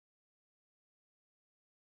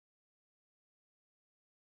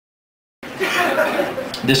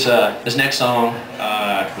This next song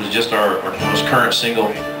was just our most current single.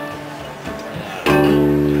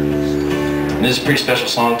 And this is a pretty special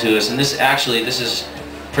song to us. And this is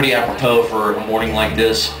pretty apropos for a morning like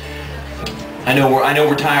this. I know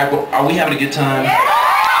we're tired, but are we having a good time?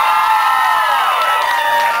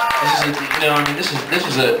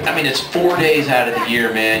 It's 4 days out of the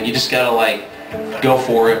year, man. You just gotta like go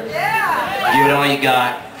for it. Give it all you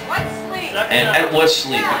got. And what's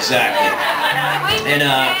sleep, exactly. And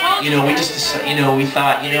we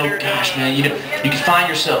thought, gosh, man, you can find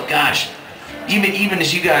yourself, gosh, even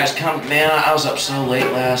as you guys come, man, I was up so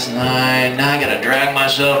late last night. Now I gotta drag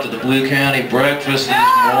myself to the Blue County breakfast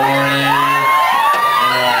this morning.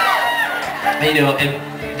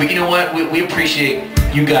 But you know what? We appreciate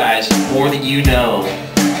you guys more than you know,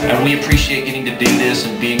 and we appreciate getting to do this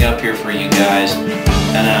and being up here for you guys.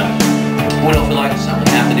 And we don't feel like it's something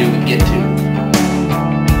we have to do, we get to.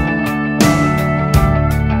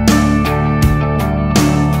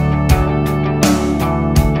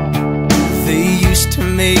 They used to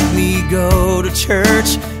make me go to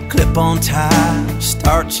church, clip on tie,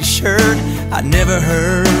 start your shirt. I never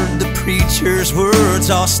heard the preacher's words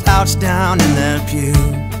all slouched down in that pew.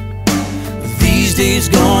 These days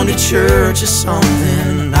going to church is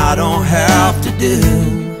something I don't have to do,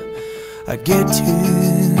 I get to.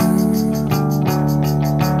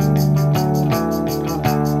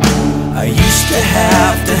 I used to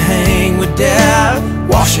have to hang with Dad,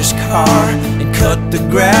 wash his car and cut the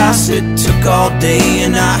grass. It took all day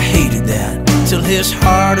and I hated that, till his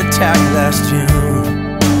heart attack last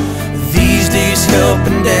June. These days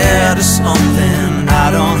helping Dad is something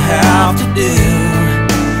I don't have to do,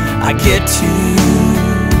 I get to.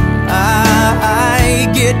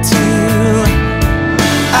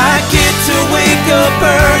 I get to wake up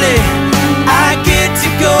early, I get to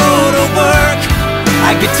go to work,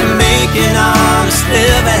 I get to make an honest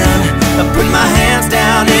living, I put my hands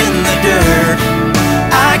down in the dirt.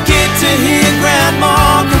 I get to hear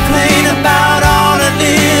Grandma complain about all the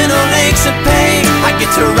little aches and pains. I get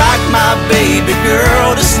to rock my baby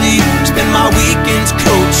girl to sleep, spend my weekends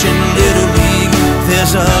coaching Little League.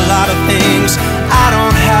 There's a lot of things I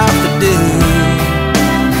don't have to do,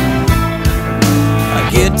 I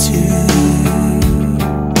get to.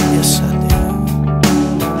 Yes, I do.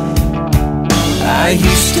 I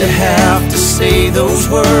used to have to say those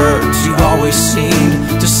words, you always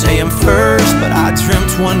seemed to say them first. But I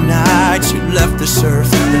dreamt one night you left this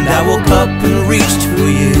earth, and I woke up and reached for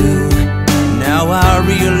you. Now I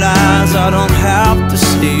realize I don't have to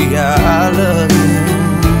say I love you,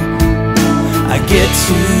 I get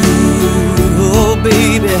to. Oh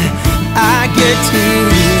baby, I get to.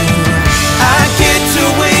 I get to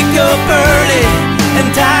wake up early,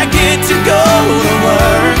 and I get to go to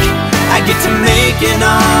work, I get to make an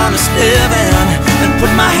honest living and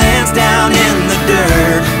put my hands down in the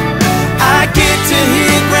dirt. I get to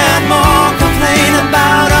hear Grandma complain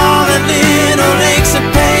about all the little aches and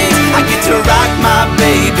pains. I get to rock my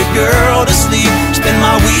baby girl to sleep, spend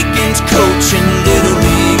my weekends coaching Little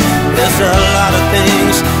League. There's a lot of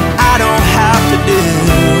things I don't have to do.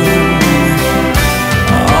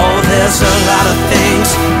 Oh, there's a lot of things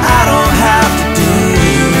I don't have to do.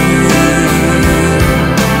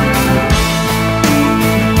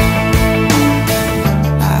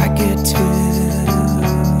 I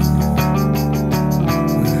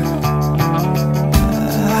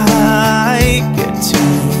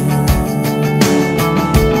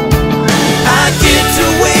get to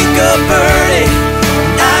wake up early,